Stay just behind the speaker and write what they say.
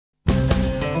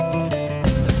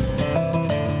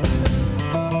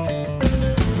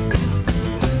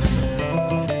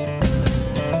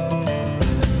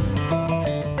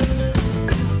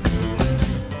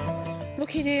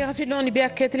on bi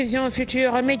ak télévision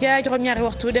Futur Média juróom-ñaari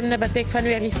waxtu dem na ba teg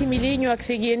fanweeri simili ñu ak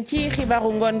yéen ci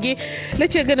xibaaru ngoon gi la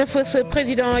ca gën a fës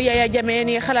président Yaya Jammeh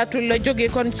ni xalaatul jóge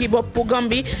kon ci boppu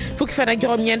Gambie fukki fan ak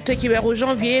juróom-ñeent ci weeru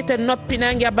janvier te noppi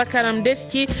na ngir ba kanam des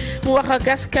ci mu wax ak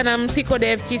askanam si ko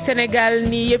def ci Sénégal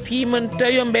ni yëf yi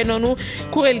mënta yombe noonu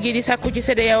kuréel gi di sàkku ci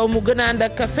CEDEAO mu gën a ànd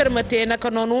ak fermeté naka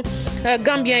noonu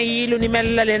Gambien yi lu ni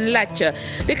mel la leen laaj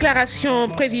déclaration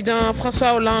président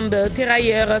François Hollande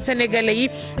tirailleurs sénégalais yi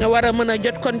war a mën a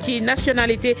jot kon ci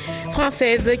nationalité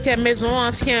française ca maison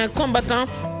ancien combattant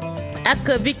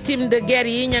ak victime de guerre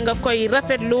yi ña nga koy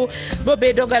rafetlu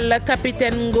boobee dogal la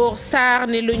capitaine Ngor Sarr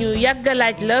ni lu ñu yàgg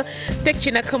laaj la teg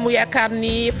ci nag mu yaakaar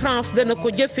ni France dana ko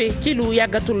jëfee ci lu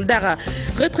yàggatul dara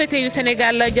retraité yu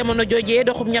Sénégal jamono joojee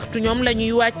doxum ñaxtu ñoom la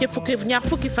ñuy wàcc ñaar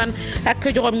fukki fan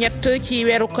ak juróom-ñett ci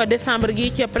weeru décembre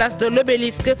gi ci place de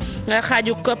l'Obélisque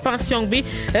xaajuk pension bi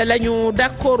la ñu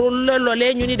d'accordul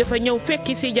loolee ñu ni dafa ñëw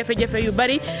fekki si jafe-jafe yu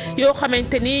bari yoo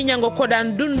xamante ni ña nga ko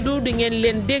daan dund di ngeen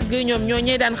leen dégg ñoom ñoo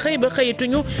ñee daan xëy ba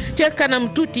xëyituñu ca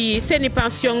kanam tuuti seeni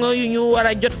pension yu ñu war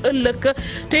a jot ëllëg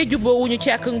te jubboowuñu ci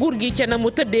ak nguur gi ca na mu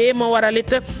tëddee moo waral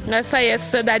it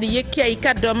SAES daal di yëkki ay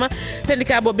kàddoom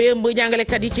syndicat boobee ëmb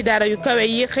jàngalekat yi ci daara yu kawe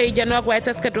yi xëy janoo ak waaye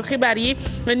taskatu xibaar yi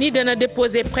ni dana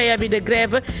déposer préavis de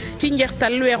grève ci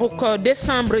njeextal weeru ko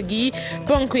décembre gi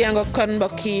ponk yaa nga kon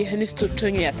mbokk yi nistut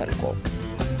ñu yaatal ko.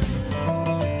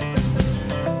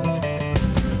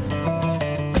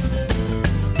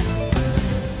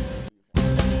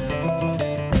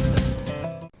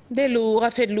 dellu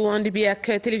rafetlu ànd bi ak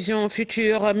télévision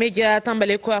Futur Média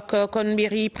tàmbale ko ak kon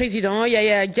mbiri président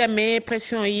Yaya Jammeh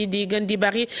pression yi di gën di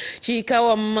bari ci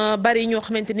kawam bari ñoo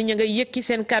xamante ni ñu nga yëkki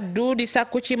seen kàddu di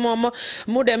sàkku ci moom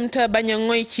mu dem te bañ a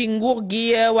ngoy ci nguur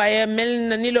gi waaye mel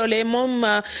na ni loolee moom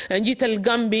njiital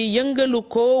Gambie yëngalu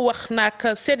ko wax naak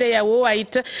CEDEAO waaye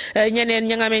it ñeneen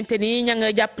ña nga xamante ni ña nga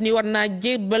jàpp ni war naa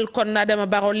jébbal kon Adama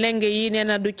Barrow lenge yi nee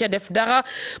na du ca def dara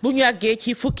bu ñu àggee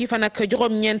ci fukki fan ak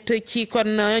juróom-ñeent ci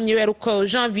kon ñu weeru ko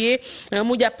janvier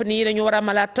mu jàpp ni dañu war a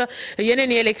malaat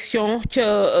yeneen i élection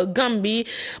ca Gambie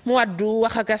mu wàddu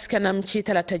wax ak askanam ci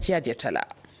talata ji àjjatala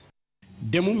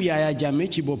demum Yaya Jammeh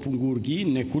ci bopp nguur gi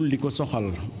nekkul li ko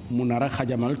soxal mu nar a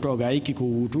xajamal toogaay ki ko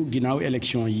wuutu ginnaaw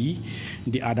élection yi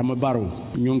di Adama Barrow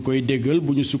ñu ngi koy déggal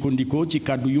bu ñu sukkandikoo ci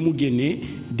kàddu yu mu génnee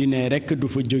dine rekk du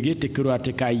fa jóge te këru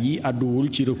àttekaay yi àdduwul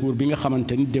ci recours bi nga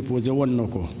xamante ni déposé woon na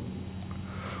ko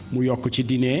mu yokk ci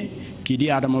dine kii di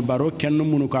Adama Barrow kenn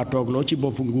mënu kaa toogloo ci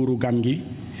bopp nguuru Gambie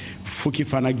fukki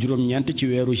fan ak juróom-ñeent ci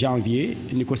weeru janvier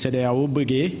ni ko CEDEAO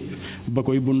bëggee ba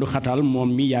koy bundu xatal moom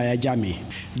mi Yaya Jammeh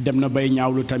dem na bay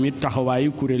ñaawlu tamit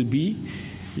taxawaayu kuréel bi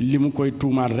li mu koy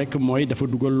tuumaal rekk mooy dafa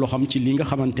dugal loxam ci li nga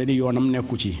xamante ni yoonam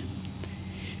nekku ci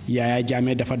Yaya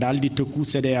Jammeh dafa daal di tëkku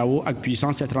CEDEAO ak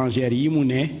puissance étrangère yi mu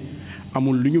ne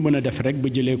amul lu ñu mën a def rekk ba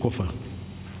jëlee ko fa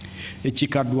ci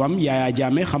kàdduwam Yaya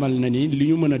Jammeh xamal na ni li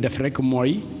ñu mën a def rekk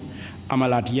mooy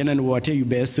amalaat yeneen woote yu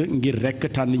bees ngir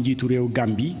rekk tànn njiitu réew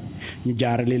Gambie ñu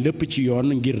jaarale lépp ci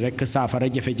yoon ngir rekk saafara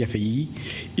jafe-jafe yi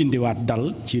indiwaat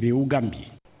dal ci réewu Gambie.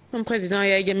 moom président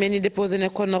Yaya Jammeh ni déposé na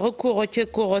kon recours ci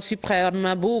cour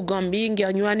suprême bu Gambie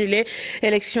ngir ñu annulé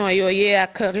élection yooyu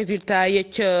ak résultat yi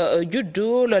ca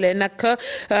juddu loolee nag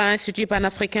Institut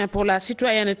panafricain pour la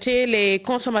citoyenneté les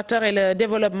consommateurs et le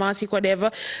développement si ko def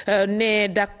ne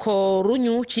d'accord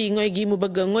ruñu ci ngoy gi mu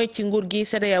bëgg ngoy ci nguur gi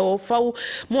CEDEAO faw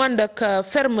mu ànd ak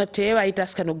fermeté waaye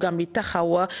taskanu Gambie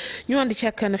taxaw ñu ànd ci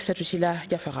ak Nafissatou Sylla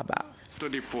Jafara Ba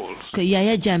que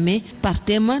Yaya Jammeh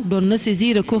partem doon na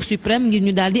saisir Cour suprême ngir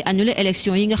ñu daal di annuler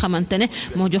élection yi nga xamante ne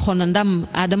moo joxoon na ndam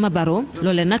Adama Barrow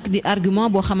loole nag di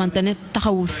argument boo xamante ne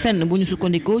taxawul fenn bu ñu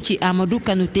sukkandikoo ci Amadou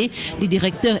Kanouté di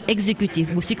directeur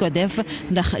exécutif bu SYCODEF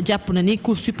ndax jàpp na ni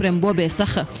Cour suprême boobee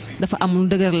sax dafa amul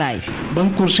dëgër laay. ban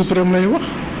Cour suprême lay wax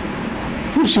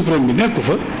Cour suprême bi nekku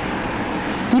fa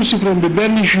Cour suprême bi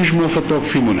benn juge moo fa toog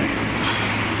fi mu ne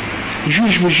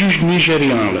juge bi juge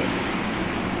nigérian la.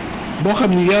 boo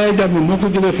xam ni Yaya Jammeh moo ko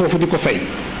jëlee foofu di ko fay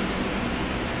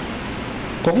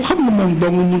kooku xam na moom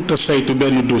dong mënut a saytu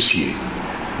benn dossier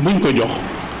buñ ko jox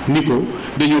ni ko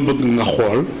dañoo bëgg nga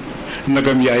xool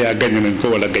nagam Yaya gañe nañ ko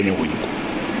wala gañewuñu ko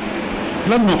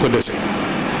lan moo ko dese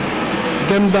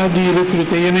dem daal di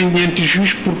recruter yeneen ñeenti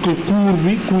juge pour que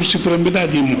cour suprême bi daal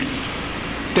di mu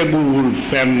teguwul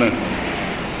fenn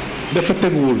dafa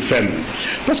teguwul fenn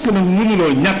parce que nag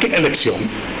mënuloo ñàkk élection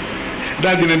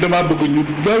daal di ne damaa bëgg ñu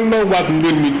delloo waat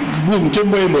mbir mi buum ca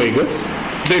mboy mboy ga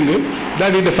dégg nga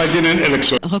daal di defaat yeneen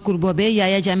élection. recours boobee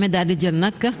Yaya Jammeh daal di jël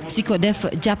nag si ko def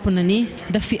jàpp na ni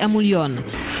daf fi amul yoon.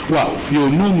 waaw yow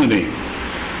noo mënee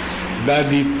daal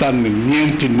di tànn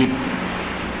ñeenti nit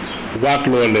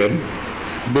waatloo leen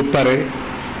ba pare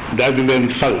daal di leen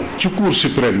fal ci cour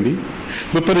suprême bi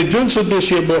ba pare jël sa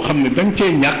dossier boo xam ne da nga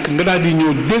cee ñàkk nga daal di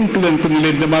ñëw dénk leen ko ni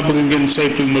leen damaa bëgg ngeen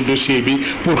saytul ma dossier bi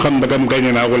pour xam ndagam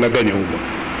gañe naa wala gañewu ma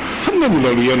xam nga ni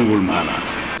loolu yenuwul maanaam.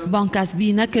 bànqaas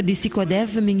bi nag di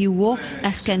SYCODEF mi ngi woo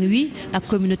askan wi ak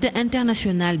communauté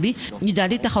internationale bi ñu daal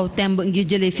di taxaw temb ngir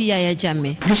jëlee fi Yaya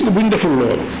Jammeh. gis nga bu ñu deful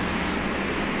loolu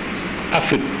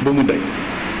Afrique ba mu dañ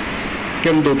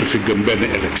kenn dootu fi gëm benn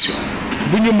élection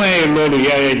bu ñu mayee loolu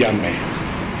Yaya Jammeh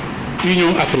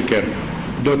Union africaine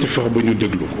dootu fex ba ñu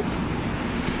déglu ko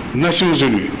Nations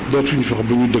Unies dootu ñu fex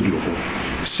ba ñu déglu ko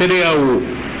CEDEAO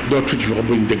dootu ñu fex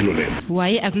ba ñu déglu leen.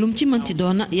 waaye ak lu mu ci mënti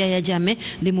doon Yaya Jammeh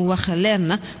li mu wax leer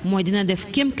na mooy dina def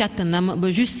kéem kàttanam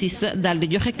ba justice daal di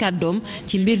joxe kàddoom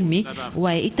ci mbir mi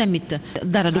waaye itamit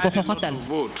dara du ko xoxotal.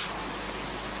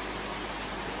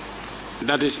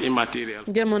 That is immaterial.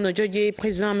 jamono jooju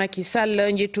président Macky Sall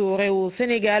njiitu réew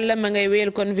Sénégal ma ngay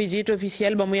wéyal kon visite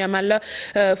officielle ba muy amal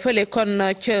fële kon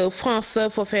ca France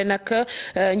foofee nag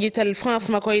njiital France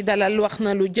ma koy dalal wax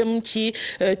na lu jëm ci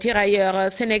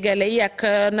tirailleurs sénégalais yi ak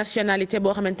nationalité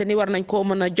boo xamante ni war nañ koo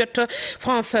mën a jot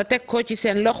France teg ko ci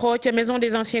seen loxo ca maison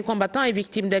des anciens combattants et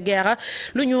victimes de guerre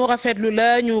lu ñu rafetlu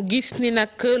la ñu gis ni nag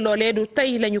loolee du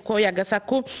tey la ñu ko yàgg a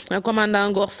sàkku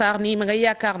commandant Ngor Sarr ni ma ngay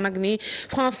yaakaar nag ni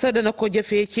France dana ko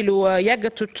jëfee ci lu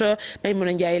yàggatut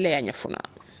Maymuna Njaay la yañafu na.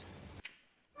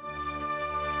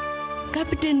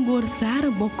 capitaine Ngor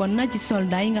Sarr bokkoon na ci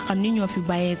soldat yi nga xam ni ñoo fi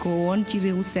bàyyeekoo woon ci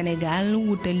réewu Sénégal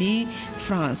wutali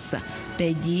France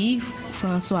tey jii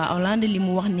François Hollande li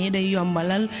mu wax ni day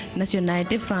yombalal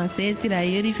nationalité française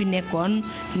tirailleurs yi fi nekkoon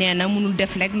nee na mënul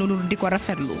def rek loolu di ko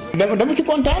rafetlu. dama ci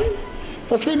kontaan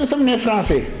parce que nous sommes nés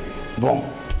français bon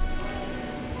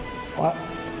waaw.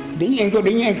 dañuy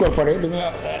incorporé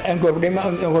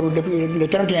depuis le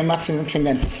 31 mars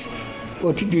 1956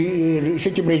 au titre du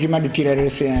 7e régiment de tirailleurs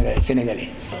sénégalais.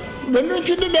 danañ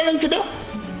ci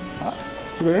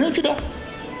dox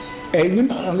et ñun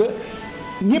nga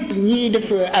ñëpp ñiy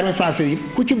def armée française yi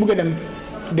ku ci bëgg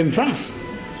a dem France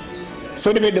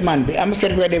soo defee demande bi am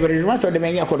certificat d'hébergement soo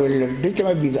demee ñu accordé la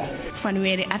directement visa.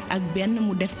 fanweeri at ak benn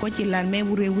mu def ko ci l'armée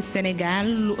bu réewu Sénégal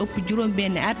lu ëpp juróom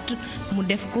benn at mu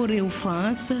def ko réewu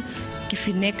France ki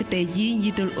fi nekk tey jii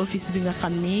njiital office bi nga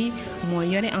xam ni moo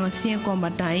yore ancien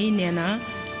combattant yi nee na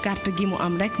carte gi mu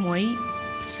am rek mooy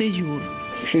séjour.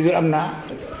 séjour am na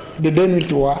de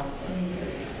 2003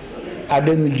 à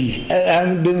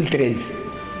 2013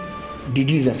 de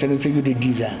 10 ans c'est le séjour de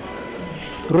 10 ans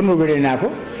renouvelé naa ko.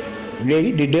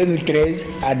 léegi de 2013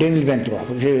 à 2023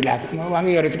 maa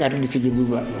ngi yore si carte de séjour bu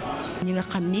baax. ñi nga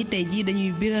xam ni tey jii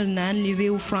dañuy biral naan li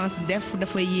réew France def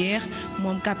dafa yéex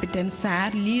moom capitaine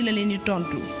Sarr lii la leen di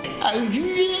tontu.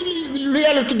 lu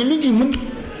yàlla tudd lu ñu ci mën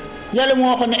yàlla moo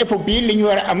waxoon ne époque bii li ñu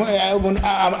war a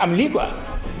am lii quoi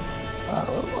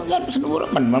waaw yàlla suñu borom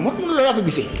man moom loolu laa ko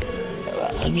gisee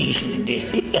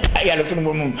waaw yàlla suñu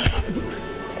borom moom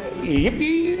yëpp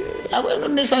yi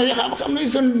xam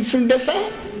ne suñu destin.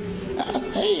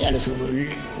 yàlla su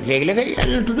léegi la kay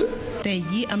yàlla tudd. tey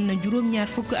jii am na juróom-ñaar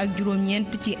fukk ak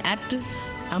juróom-ñeent ci at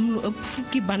am lu ëpp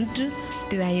fukki bant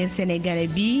tirailleur sénégalais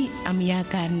bi am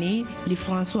yaakaar ni li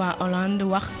François Hollande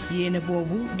wax yéene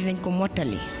boobu dinañ ko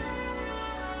mottali.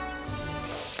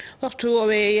 waxtu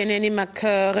woowee yeneen i mag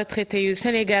retraité yu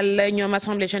Sénégal ñoom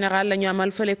assemblée générale la ñu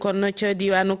amal fële kon ca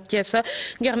diwaanu Thiès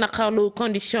ngir naqarlu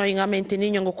condition yi nga xamante ni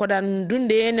ñoo ngi ko daan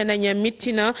dundee nee nañ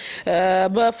mitti na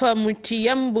ba fa mu ci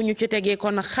yam bu ñu ci tegee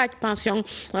kon xaaj pension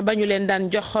ba ñu leen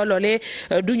daan jox loole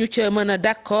du ñu ca mën a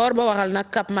d'accord ba waral nag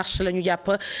ab marche la ñu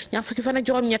jàpp ñaar fukki fan ak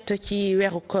juróom-ñett ci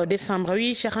weeru décembre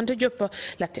wi Cheikh Anta Diop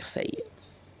la Tirsay.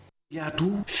 yaatu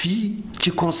fii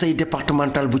ci conseil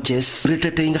départemental bu Thiès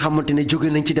retraités yi nga xamante ne jóge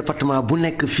nañ ci département bu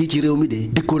nekk fii ci réew mi de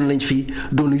dikkoon nañ fi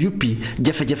doon yuppi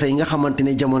jafe-jafe yi nga xamante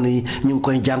ne jamono yi ñu ngi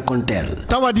koy jànkonteel.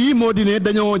 tawat yi moo di ne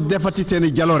dañoo defati seen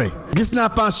i jaloore gis naa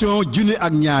pension junni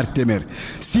ak ñaar téeméer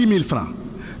 6 000 francs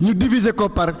ñu diviser ko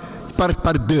par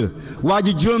 2 waa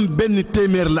ji juróom benn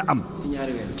téeméer la am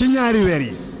ci ñaari weer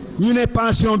yi ñu ne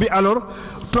pension bi alors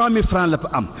 3000 francs la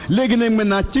am léegi nag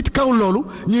maintenant ci kaw loolu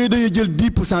ñu dañuy jël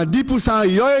 10%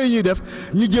 yooyu ñuy def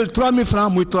ñu jël 3000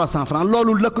 francs muy 300 francs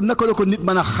loolu naka la ko nit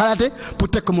mën a xalaate pour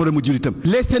teg ko moromu jullitam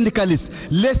les syndicalistes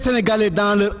les sénégalais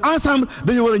dans leur ensemble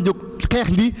dañu war a jóg xeex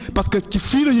lii parce que ci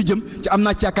fii la ñu jëm ci am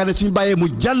naa ci yaakaar ne suñu bàyyee mu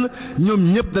jàll ñoom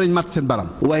ñëpp danañ mat seen baram.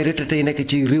 waaye retraités yi nekk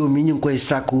ci réew mi ñu ngi koy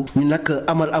sàkku ñu nag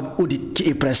amal ab audit ci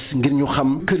IPRES ngir ñu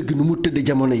xam kër gi nu mu tëdd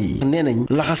jamono yi nee nañ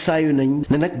laxasaayu nañ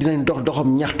ne nag dinañ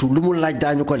doxam ñaxtu lu mu laaj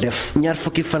daañu ko def ñaar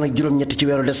fukki fan ak juróom-ñett ci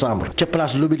weeru décembre ca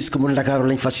place l'Obélisque mu Ndakaaru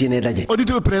lañ fas yéenee daje. audit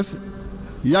IPRES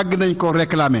yàgg nañ ko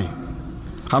réclamer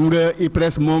xam nga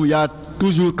IPRES moom yaa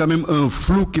toujours quand même un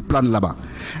flou qui plane là-bas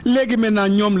léegi maintenant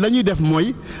ñoom la ñuy def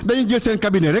mooy dañuy jël seen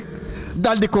cabinet rek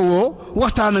daal di ko woo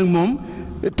waxtaan ak moom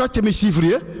tocc mi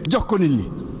chiffres ya jox ko nit ñi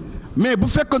mais bu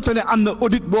fekkonte ne am na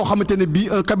audit boo xamante ne bii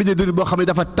un cabinet d'audit boo xam ne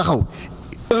dafa taxaw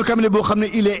un cabinet boo xam ne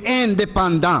il est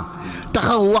indépendant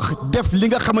taxaw wax def li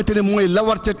nga xamante ne mooy la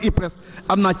war ca IPRES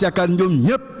am naa ci yaakaar ñoom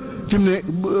ñëpp fi mu ne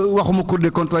waxuma Cour des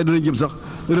comptes waaye danañ jëm sax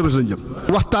Rebeuss lañ jëm.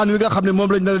 waxtaan wi nga xam ne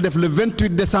moom lañ nar a def le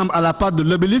 28 décembre à la place de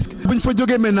l'Obélisque bu ñu fa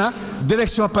jógee maintenant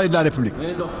direction palais de la République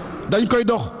dañ koy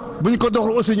dox. bu ñu ko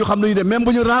doxul aussi ñu xam ne ñu dem même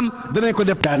bu ñu raam danañ ko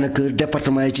def. daanaka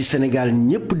département yi ci Sénégal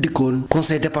ñëpp dikkoon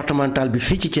conseil départemental bi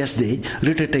fii ci Thiès de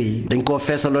retraité yi dañ koo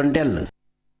feesaloon dell.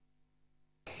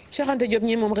 Cheikh Anta Diop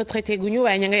ñi moom retraité gu ñu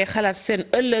waaye ña ngay xalaat seen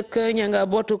ëllëg ña nga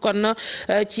bootu kon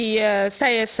ci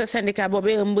SAES syndicat boobu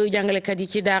ëmb jàngalekat yi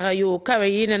ci daara yu kawe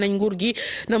yi ne nañ nguur gi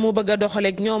na mu bëgg a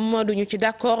doxaleeg ñoom duñu ci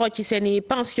d'accord ci seen i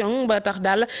pension ba tax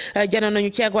daal jano nañu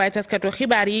ci ak waaye taskatu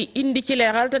xibaar yi indi ci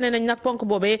leeral te ne nañ nag ponk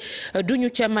boobee duñu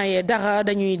ca maye dara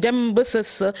dañuy dem ba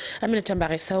sës Aminata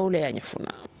Mbare Sow la ñafu na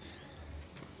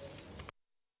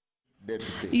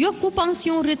yokku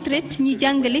pension retraite ñi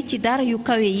jàngale ci daara yu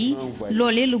kawe yi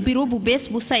loole lu bureau bu bees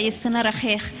bu SAES nar a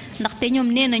xeex ndaxte ñoom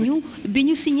nee nañu bi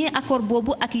ñu signé accord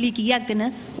boobu ak léegi yàgg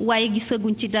na waaye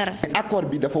gisaguñ ci dara. accord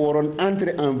bi dafa waroon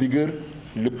entrer en vigueur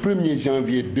le 1er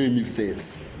janvier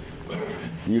 2016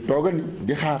 ñu toogani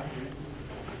di xaar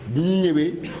bi ñu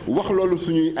ñëwee wax loolu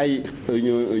suñuy ay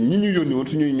ñi ñu yónni woon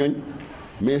suñuy ñoñ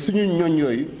mais suñuy ñoñ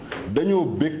yooyu dañoo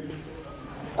bëgg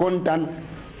kontaan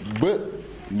ba.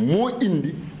 moo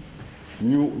indi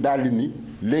ñu daal di ni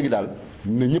léegi daal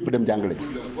na ñëpp dem jàngale ci.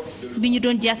 bi ñu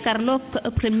doon jàkkaarloog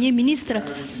premier ministre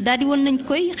daal di woon nañ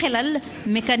koy xelal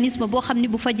mécanisme boo xam ne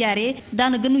bu fa jaaree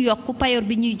daana gën a yokk payoor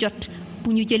bi ñuy jot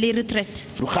bu ñu jëlee retraite.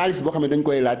 du xaalis boo xam ne dañ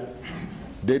koy laaj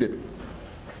déedéet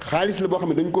xaalis la boo xam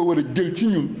ne dañ ko war a jël ci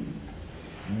ñun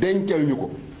dencal ñu ko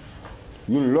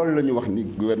ñun loolu la ñu wax ni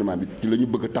gouvernement bi ci la ñu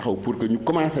bëgg a taxaw pour que ñu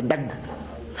commencé dagg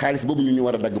xaalis boobu ñu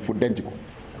war a dagg pour denc ko.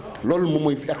 loolu moom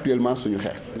mooy fi actuellement suñu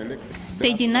xeex.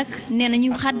 tey ji nag nee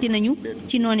nañu xaddi nañu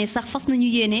ci noonu sax fas nañu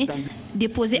yéene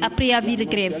déposer ab préavis de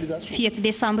grève fii ak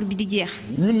décembre bi di jeex.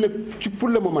 ñun nag ci pour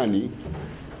le moment nii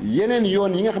yeneen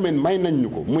yoon yi nga xam ne may nañ ñu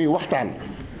ko muy waxtaan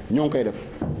ñoo ngi koy def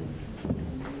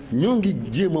ñoo ngi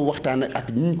jéem a waxtaan ak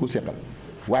ñi ñu ko seqal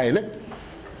waaye nag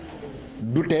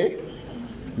du tee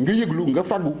nga yëglu nga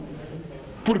faggu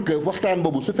pour que waxtaan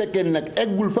boobu su fekkee ni nag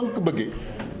eggul fa nga ko bëggee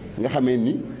nga xamee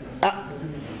ni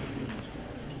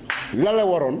la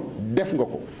waroon def nga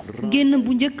ko. génn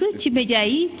bu njëkk ci média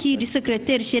yi kii di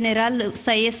secrétaire général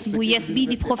SAES bu yees bi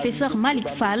di professeur Malick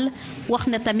Fall wax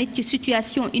na tamit ci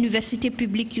situation université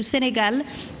publique yu Sénégal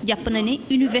jàpp na ne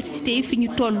université yi fi ñu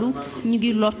toll ñu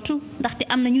ngi lott ndaxte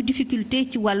am nañu difficulté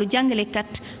ci wàllu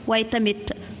jàngalekat waaye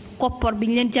tamit koppor bi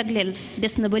ñu leen jagleel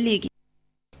des na ba léegi.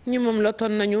 ñi moom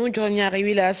lotoon nañu joon ñaari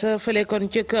village fële kon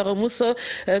ci Kër Moussa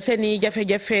seen i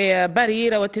jafe-jafe bari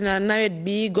rawatina nawet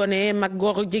bi gone mag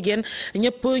góor jigéen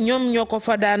ñëpp ñoom ñoo ko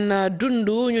fa daan dund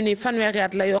ñu ni fanweeri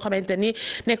at la yoo xamante ni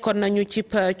nekkoon nañu ci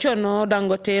coono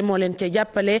Dangote moo leen ca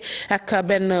jàppale ak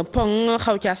benn pont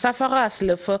xaw ca safara as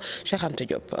la fa Cheikh Anta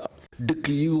Diop. dëkk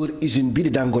yi wër usine bi di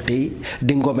Dangote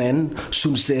di Ngomeen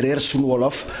suñ séeréer suñ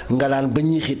wolof ngalaan ba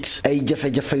ñuy xit ay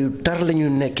jafe-jafe yu tar la ñu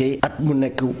nekkee at mu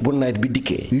nekk bu nawet bi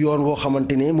dikkee yoon woo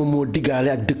xamante ne moom moo diggaale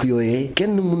ak dëkk yooyee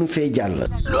kenn mënu fee jàll.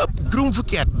 lu ëpp juróom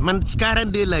fukki at man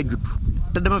 42 laa judd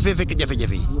te dama fee fekk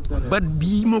jafe-jafe yi bat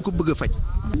bii moo ko bëgg a faj.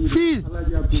 fii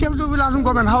chef de village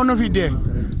Ngomeen xaw na fi dee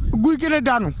guy gën a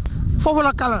daanu foofu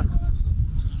la kala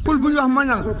pul bu ñuy wax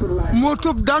mañal moo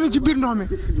tëb daanu ci biir ndox mi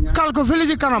kal ko fële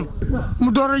ci kanam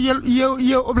mu door a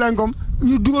yeew Oblaye Ngom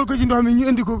ñu dugal ko ci ndox mi ñu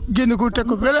indi ko génne ko teg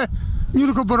ko fële ñu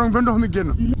di ko borong ba ndox mi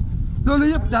génn loolu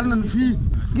yëpp daal nañu fii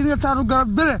gis nga taatu garab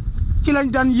bële ci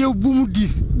lañ daan yeew bu mu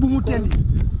diis bu mu teel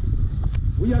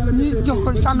ñi jox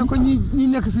ko sànni ko ñi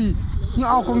nekk fii ñu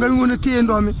aw ko nga mën a téye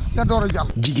ndox mi nga door a jàpp.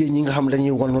 jigéen ñi nga xam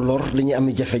dañuy wan lor li ñuy am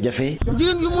jafe-jafe.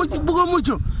 jigéen yu mu bëgg a mucc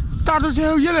taatu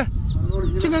seew yële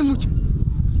ci ngay mucc.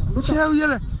 seew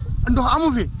yële ndox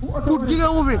amu fi pour jigéen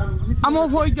wu fi amoo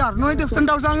fooy jaar nooy def te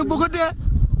ndaw saa nga bëgg a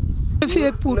dee.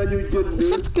 fii pour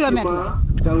 7 kilomètres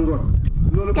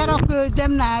la keroog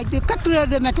dem naa 4 heures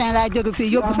de matin laa jóge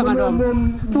fii yóbbu sama doom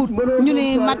pour ñu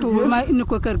ni matuwul ma indi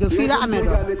ko kër ga fii la amee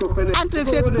doom entre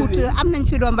fekk pour am nañ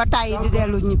fi doom ba tàyyi di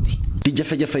dellu ñibbi. di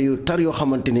jafe-jafe yu tar yoo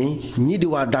xamante ne ñii di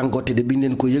waa Dangote de bi ñu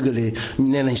leen ko yëgalee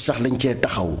nee nañ sax lañ cee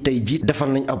taxaw tey jii defal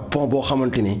nañ ab pont boo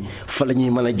xamante ne fa la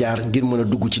ñuy mën a jaar ngir mën a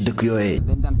dugg ci dëkk yooyee.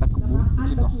 dañ daan takk buum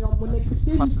ci ndox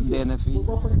fas dee na fi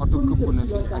oto këpp na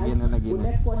fi ak yeneen ak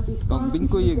yeneen donc biñ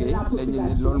ko yëgee dañu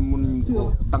ne loolu mënuñ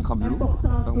ko tànqamlu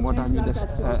donc moo tax ñu def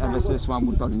investissement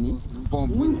bu toll nii pont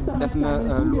bi def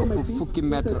na lu ëpp fukki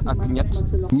mètre ak ñett.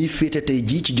 ñiy féete tey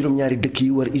jii ci juróom-ñaari dëkk yi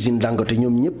war usine Dangote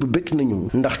ñoom ñëpp bëgg nañu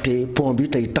ndaxte pont bi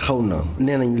tey taxaw na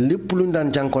nee nañ lépp luñ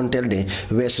daan jànkoonteel de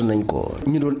weesu nañ ko.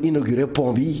 ñu doon inauguré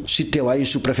pont bi ci teewaayu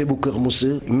sous-préfet bu Kër Moussa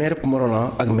maire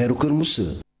Morolan ak maire Kër Moussa.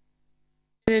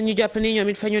 ñu jàpp ni ñoom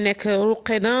it fa ñu nekk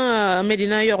ruqe na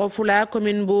Médina Yoro Fula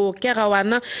commune bu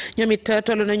Kérawan ñoom it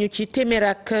toll nañu ci téeméer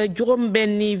ak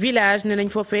juróom-benni village ne nañ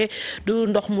foofee du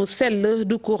ndox mu sell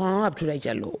du courant. Abdoulaye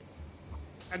Diallo.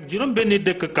 ak juróom-benni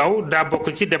dëkk kaw daa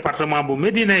bokk ci département bu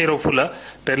Médina Yoro Fula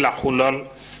te laqu lool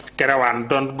Kérawan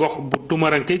doon gox bu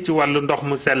tumaranke ci wàllu ndox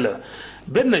mu sell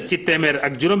benn ci téeméer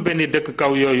ak juróom-benni dëkk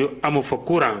kaw yooyu amu fa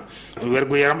courant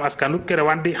wergu yaram askanu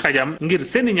Kérawan di xajam ngir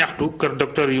seeni ñaxtu kër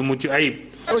docteur yu mucc ayib.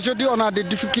 Aujourd'hui on a des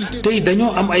difficultés. tey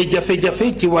dañoo am ay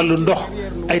jafe-jafe ci wàllu ndox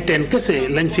ay teen kese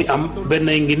lañ fi am benn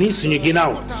ngi ni suñu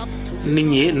ginnaaw nit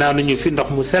ñi naanuñu fi ndox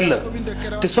mu sell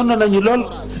te sonn nañu lool.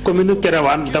 commune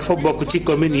Kérawan dafa bokk ci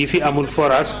commune yi fi amul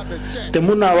forage te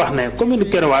mun naa wax ne commune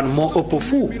Kérawan moo ëpp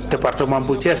fu département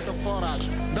bu Thiès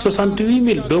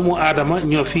 68000 doomu aadama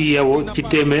ñoo fi yeewoo ci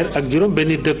téeméer ak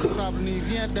juróom-benni dëkk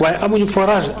waaye amuñu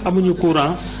forage amuñu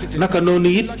courant naka noonu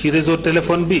it ci réseau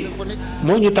téléphone bi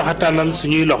moo ñu tax a tàllal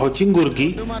suñuy loxo ci nguur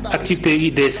gi ak ci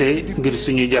PUDC ngir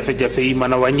suñu jafe-jafe yi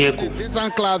mën a wàññeeku.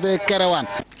 désenclavé Kérawan.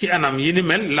 ci anam yi ni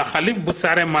mel la xalif bu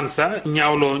Saare Mansa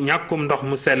ñaawloo ñàkkum ndox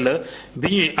mu sell bi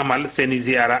ñuy amal seeni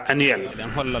ziara annuelle.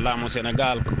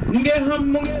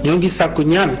 ñoo ngi sàkku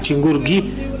ñaan ci nguur gi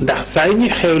ndax saa yi ñuy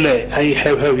xewle ay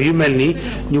xew-xew yu mel ni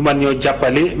ñu mën ñoo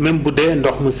jàppale même bu dee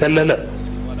ndox mu sell la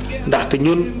ndaxte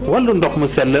ñun wàllu ndox mu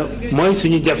sell mooy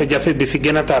suñu jafe-jafe bi fi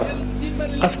gën a tar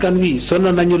askan wi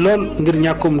sonn nañu lool ngir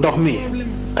ñàkkum ndox mi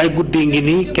ay guddi ngi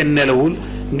nii kenn nelawul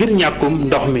ngir ñàkkum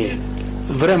ndox mi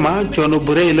vraiment coono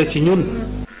bu rëy la ci ñun.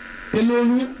 te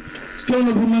loolu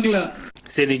coono bu mag la.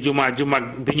 seeni jumaa ju mag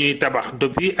bi ñuy tabax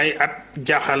depuis ay at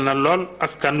jaaxal na lool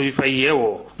askan wi fay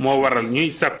yeewoo moo waral ñuy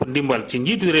sàkku ndimbal ci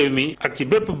njiitu réew mi ak ci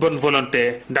bépp bonne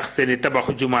volonté ndax seeni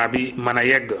tabaxu jumaa bi mën a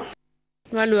yegg.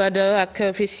 wàllu aada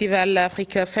ak festival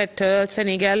Afrique Fête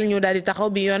Sénégal ñu daal di taxaw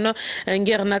bi yoon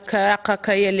ngir nag ak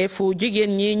yelleefu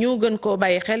jigéen ñi ñu gën koo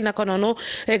bàyyi xel naka noonu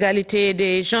égalité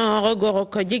des genres góor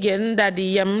ak jigéen daal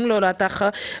di yem loola tax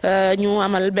ñu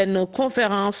amal benn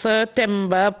conférence thème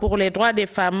ba pour les droits des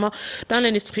femmes dans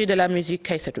l'industrie de la musique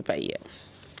Aïssatou Paye.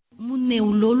 mu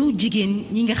néew loolu jigéen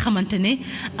ñi nga xamante ne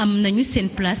am nañu seen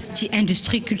place ci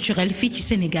industrie culturelle fii ci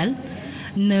Sénégal.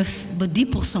 9 ba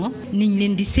 10% niñ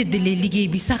leen di séddalee liggéey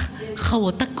bi sax xaw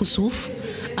a takk suuf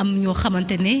am ñoo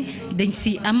xamante ne dañ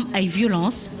si am ay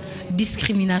violence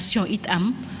discrimination it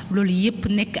am loolu yépp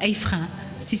nekk ay frein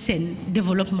ci seen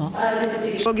développement.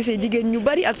 boo gisee jigéen ñu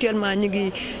bari actuellement ñu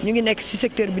ngi nekk ci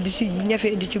secteur bi di ci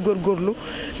ñafe di ci góorgóorlu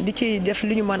di ci def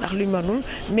li ñu mën ak li ñu mënul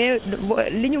mais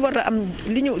li ñu war a am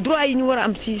li ñu droit yi ñu war a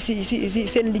am ci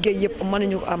seen liggéey yëpp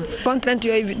mënuñu ko am. contrainte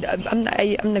yooyu am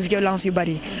na violence yu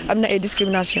bari am na ay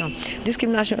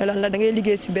discrimination lan la da ngay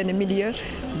liggéey ci benn milieu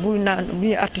bu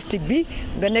artistique bi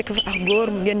nga nekk fa ak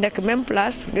góor ngeen nekk même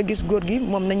place nga gis góor gi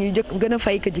moom nañuy gën a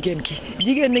fay ko jigéen ki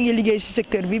jigéen nañuy liggéey ci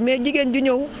secteur bi mais jigéen ju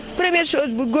ñëw première chose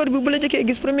bu góor bi bu la jëkkee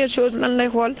gis première chose lan lay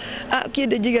xool kii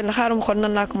de jigéen la xaaral ma xool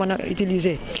nan laa ko mën a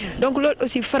utiliser donc loolu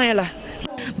aussi frein la.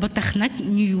 ba tax nag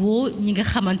ñuy woo ñi nga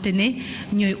xamante ne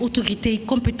ñooy autorités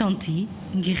compétentes yi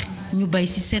ngir ñu bay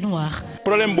ci seen waar.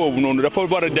 problème boobu noonu dafa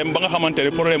war a dem ba nga xamante ne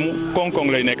problème mu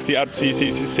koŋ-koŋ lay nekk ci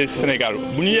Sénégal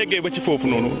bu ñu yeggee ba ci foofu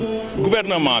noonu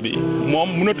gouvernement bi moom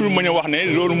mënatul mën a wax ne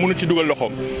loolu mënu ci dugal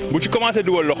loxoom bu ci commencé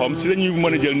dugal loxoom ci lañuy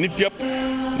mën a jël nit yëpp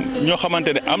ñoo xamante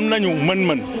ne am nañu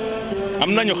mën-mën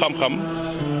am nañu xam-xam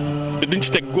te duñ ci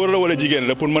teg góor la wala jigéen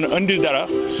la pour mën a indil dara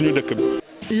suñu dëkk bi.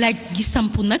 laaj gi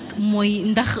samp nag mooy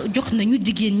ndax jox nañu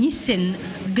jigéen ñi seen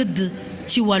gëdd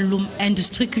ci wàllum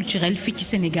industrie culturelle fii ci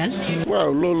Sénégal.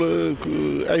 waaw loolu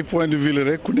ay point de vue la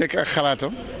rek ku nekk ak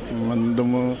xalaatam man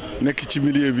dama nekk ci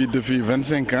milieu bi depuis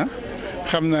 25 ans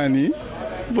xam naa ni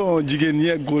bon jigéen ñi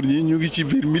ak góor ñi ñu ngi ci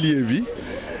biir milieu bi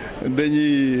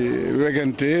dañuy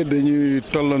wegante dañuy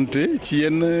tollante ci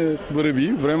yenn bërëb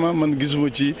yi vraiment man gisuma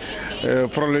ci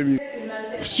problème yi.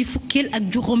 ci fukkeel ak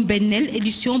juróom-benneel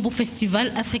édition bu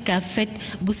festival Africa Fête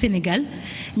bu Sénégal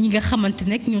ñi nga xamante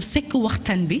nag ñoo sekk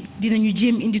waxtaan bi dinañu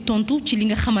jéem indi tontu ci li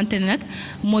nga xamante ne nag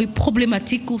mooy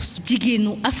problématique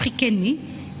jigéenu africaine yi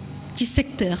ci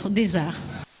secteur des arts.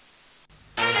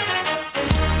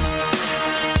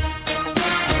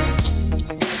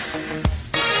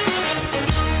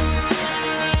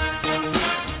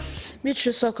 beach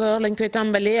soccer lañ koy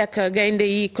tàmbalee ak gaynde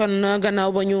yi kon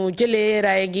gannaaw ba ñu jëlee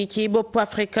raaya gi ci bopp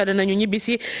Afrique danañu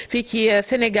ñibbisi fii ci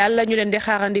Sénégal ñu leen di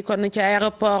xaarandi kon ci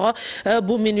aéroport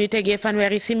bu minuit tegee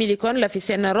fanweeri simili kon la fi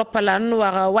seen roppalaan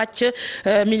war a wàcc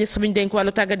ministre bi ñu dénk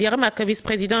wàllu tàggat yaram ak vice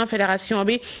président fédération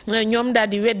bi ñoom daal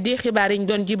di weddi xibaar yi ñu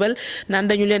doon jibal naan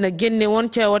dañu leen a génne woon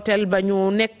ca hôtel ba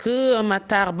ñu nekk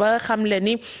Matar Ba xam le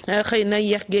ni xëy na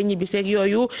yéex gee ñibbiseeg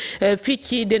yooyu fii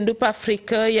ci dendub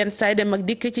Afrique yenn saay dem ak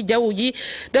dikk ci jaww ji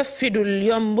daf fi dul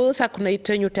yomb sàkku na it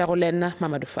ñu teru leen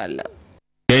Mamadou Fall.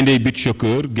 gayndey beach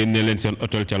soccer génne leen seen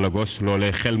hôtel ca Lagos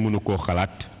loolee xel mënu koo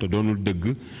xalaat te doonul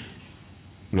dëgg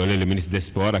loolee le ministre des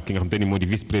sports ak ki nga xam te ni moo di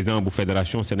vice président bu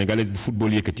fédération sénégalaise bu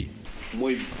football yëkkati.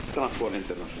 mooy transport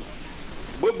international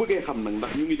boo bëggee xam nag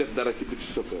ndax ñu ngi def dara ci beach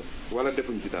soccer wala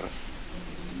defuñ ci dara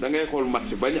da ngay xool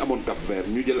match ba ñu amoon Cap Vert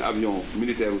ñu jël avion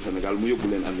militaire u Sénégal mu yóbbu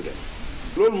leen andi leen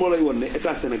loolu moo lay won ne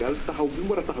état Sénégal taxaw bi mu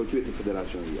war a taxaw ci wetu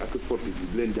fédération yi ak sportif yi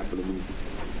di leen jàppale mu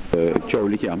ngi coow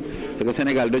li ci am parce que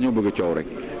Sénégal dañoo bëgg coow rek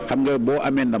xam nga boo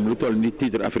amee ndam lu toll ni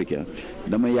titre africain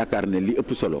dama yaakaar ne li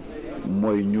ëpp solo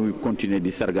mooy ñu continuer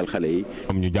di sargal xale yi.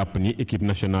 am ñu jàpp ni équipe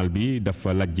nationale bi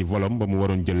dafa lajji volom ba mu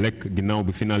waroon jël lekk ginnaaw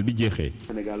bi final bi jeexee.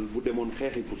 Sénégal bu demoon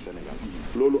xeexi pour Sénégal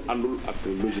loolu àndul ak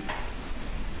logique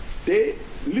te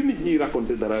li nit ñiy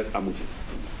raconté dara amu ci.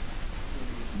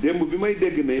 démb bi may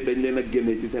dégg ne dañ leen a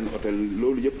génne ci seen hôtel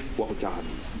loolu yëpp waxu caaxaan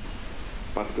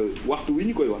parce que waxtu wi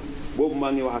ñu koy wax boobu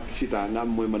maa ngi wax ak Chita nga xam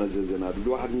mooy manager général di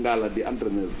wax ak Ngala di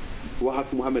entraîneur bi wax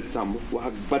ak Mouhamed Samb wax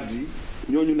ak Badji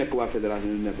ñooñu nekk waa fédération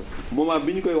ñu nekk moment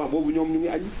bi ñu koy wax boobu ñoom ñu ngi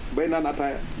añ bay naan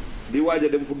ataaya di waaj a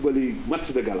dem football yi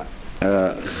match de gala.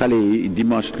 xale yi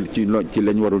dimanche ci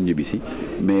lañ waroon ñibbisi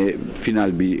mais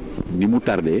final bi ni mu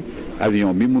tardé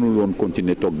avion bi mënul woon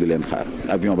continuer toog di leen xaar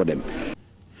avion ba dem.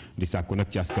 di sàkku nag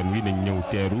ci askan wi nañ ñëw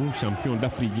teeru champion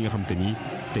d'Afrique yi nga xam te ni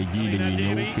tey jii la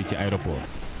ñuy ñëw fii ci aéroport.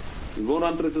 Ils vont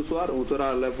rentrer ce soir, on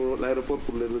sera à l'aéroport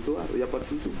pour les recevoir, il y a pas de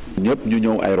souci. ñëpp ñu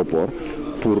ñëw aéroport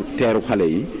pour teeru xale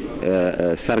yi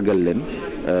sargal leen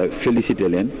féliciter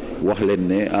leen wax leen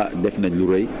ne def nañ lu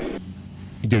rëy.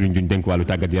 jëriñ duñ denk wàllu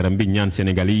tàggat yaram bi ñaan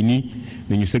Sénégalais yi nii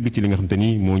nañu sëgg ci li nga xam te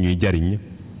ni moo ñuy jariñ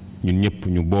ñun ñëpp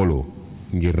ñu booloo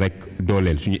ngir rek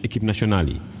dooleel suñu équipe nationale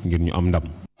yi ngir ñu am ndam.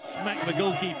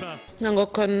 nango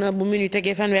kon bu minute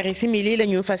tegee fanweeri simili la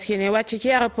ñu fas yéene wàcc ci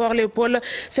aéroport Léopold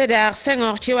Sédar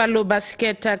Senghor ci wàllu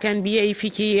basket ak NBA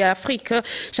fii ci Afrique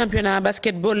championnat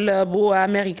basketball bu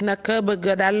Amérique nag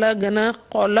bëgg daal gën a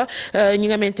xool ñi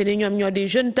nga xamante ni ñoom ñoo di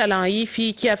jeune talent yi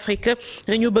fii ci Afrique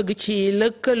ñu bëgg ci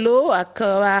lëkkaloo ak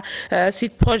waa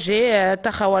site projet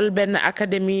taxawal benn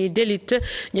académie d'élite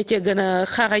ña cee gën a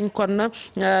xarañ kon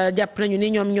jàpp nañu ni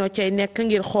ñoom ñoo cay nekk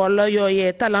ngir xool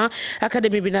yooyee talent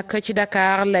académie bi nag ci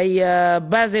Dakar lay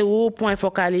basé wu point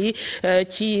focal yi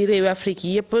ci réew Afrique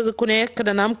yi yëpp ku nekk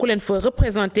dana am ku leen fa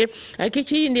représenté ki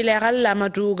ci indi leeral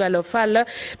Amadou Gallo Fall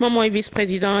moom mooy vice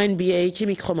président NBA ci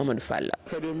micro Mamadou Fall.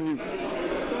 Académie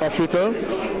Africa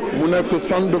mu nekk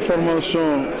centre de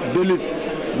formation d'élite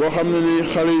boo xam ne ni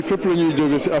xale yi fépp la ñuy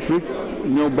jóge ci Afrique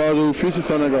ñëw basé wu fii ci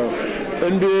Sénégal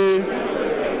NBA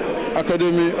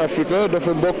Académie Africa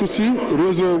dafa bokk ci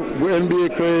réseau bu NBA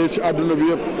créé ci àdduna bi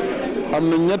yëpp. am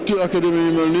na ñetti académie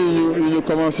yu mel nii ñu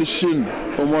commencé Chine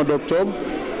au mois d'octobre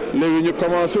léegi ñu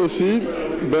commencé aussi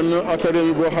benn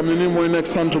académie boo xam ne nii mooy nekk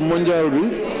centre mondial bi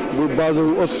bu basé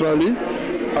wu Australie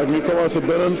ak ñu commencé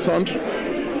beneen centre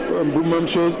bu même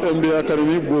chose NBA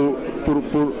académie pour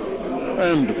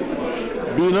Inde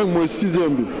bii nag mooy 6e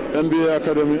bi NBA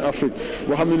académie Afrique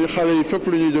boo xam ne ni xale yi fépp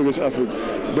lu ñuy jóge ci Afrique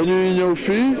dañuy ñëw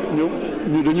fii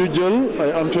ñu dañuy jël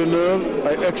ay entraîneurs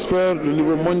ay experts de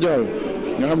niveau mondial.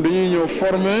 nga xam dañuy ñëw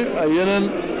former ay yeneen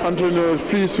entraîneur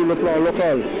fii sur le plan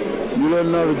local ñu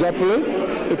leen nar jàppale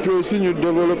et puis aussi ñu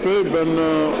développer benn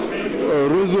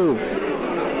réseau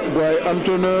bu ay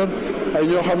entraîneur ay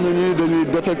ñoo xam ne nii dañuy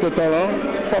détecter talent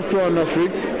partout en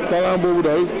Afrique talent boobu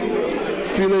daal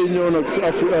fii lay ñëw nag ci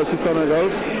Afrique ci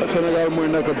Sénégal mooy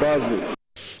nekk base bi.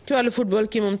 ci wàllu football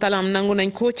ki moom talam nangu nañ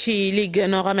ko ci ligue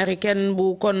nord-américaine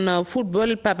bu kon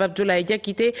football Pape Abdoulaye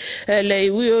Diakité lay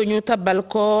wuyoo ñu tabal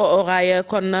ko raaya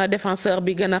kon défenseur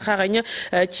bi gën a xarañ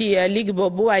ci ligue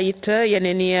boobu waaye it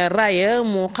yeneen i raaya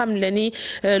mu xam le ni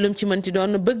lu mu ci mënti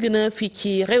doon bëgg na fii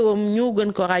ci réewam ñu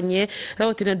gën ko ràññee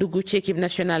rawatina dugg ci équipe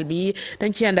nationale bi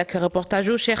dañ ci ànd ak reportage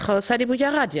u Cheikh Sadibou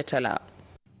Diarra Diatala.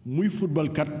 muy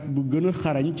footballkat bu gën a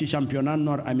xarañ ci championnat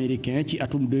nord-américain ci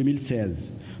atum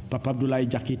 2016 Pape Abdoulaye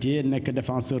Diakité nekk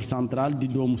défenseur central di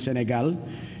doomu Sénégal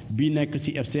bi nekk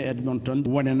ci FC Edmonton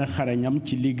wane na xarañam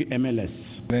ci ligue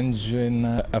MLS. ren joué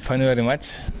na fanweeri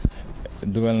match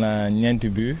dugal na ñeenti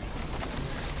but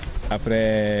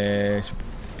après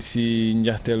si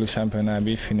njaxteelu championnat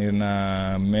bi finir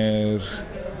naa meilleur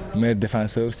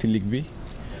défenseur si ligue bi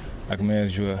ak meilleur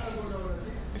joueur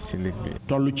si ligue bi.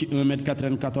 toll ci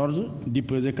 1m94 di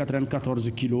peser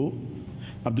 94 kilos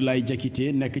Abdoulaye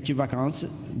Diakité nekk ci vacances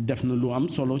def na lu am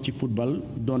solo ci football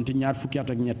donte ñaar fukki at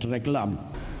ak ñett rek la am.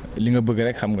 li nga bëgg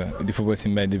rek xam nga di football si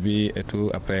mbedd bi et tout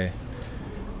après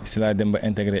si laa dem ba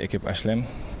intégré équipe HLM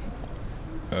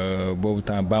boobu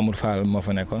temps Bamour Fall moo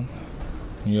fa nekkoon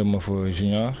ñu yóbbu ma fa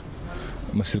junior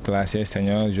ma surclassé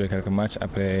senior joué quelques matchs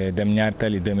après dem ñaari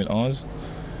tali 2011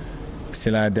 si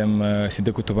laa dem si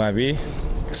dëkku tubaab bi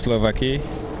Slovaquie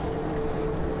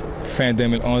fin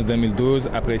 2011 2012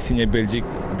 après signé Belgique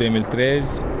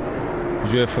 2013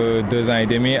 joué fa 2 ans et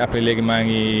demi après léegi maa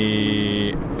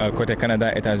ngi côté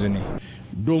Canada États-Unis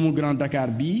doomu Grand Dakar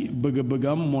bi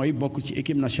bëgg-bëggam mooy bokk ci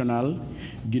équipe nationale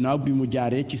ginnaaw bi mu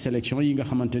jaaree ci sélection yi nga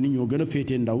xamante ni ñoo gën a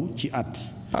féetee ndaw ci at.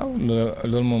 waaw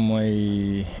loolu moom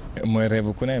mooy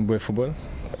rêve ku ne booy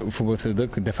football sa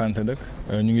dëkk défendre sa dëkk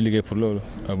ñu ngi liggéey pour loolu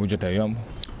bu jotee yomb.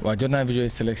 waaw jot naa fi joué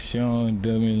sélection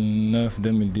 2009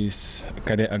 2010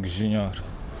 cadet ak junior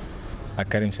ak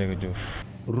Karim Séga Diouf.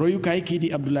 royukaay kii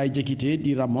di Abdoulaye Diakité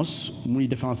di Ramos muy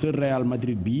défenseur Real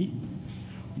Madrid bi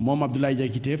moom Abdoulaye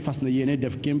Diakité fas na yéene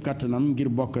def kéem kattanam ngir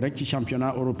bokk rek ci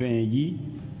championnat européen yi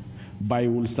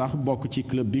bàyyiwul sax bokk ci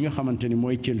club bi nga xamante ni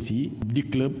mooy Chelsea di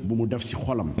club bu mu def ci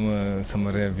xolam.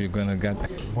 sama rêve yu gën a gàtt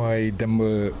mooy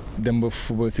dem ba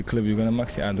football ci club yu gën a mag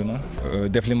ci àdduna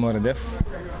def li mu war a def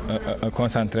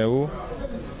concentré wu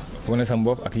wane sama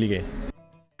bopp ak liggéey.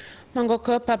 Mangok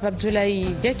Pape Abdoulaye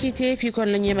Diakité fii kon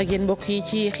la ñu yem ak yéen mbokk yi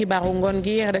ci xibaaru ngoon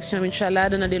gi rédaction bi incha allah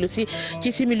dana dellu si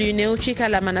ci simili yu néew ci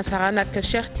kàllaama nasaraan ak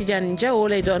Cheikh Tidiane Diaw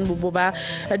lay doon bu boobaa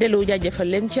dellu jaajëfal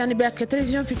leen ci ànd bi ak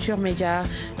télévision Futurs Médias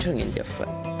jërë ngeen jëf.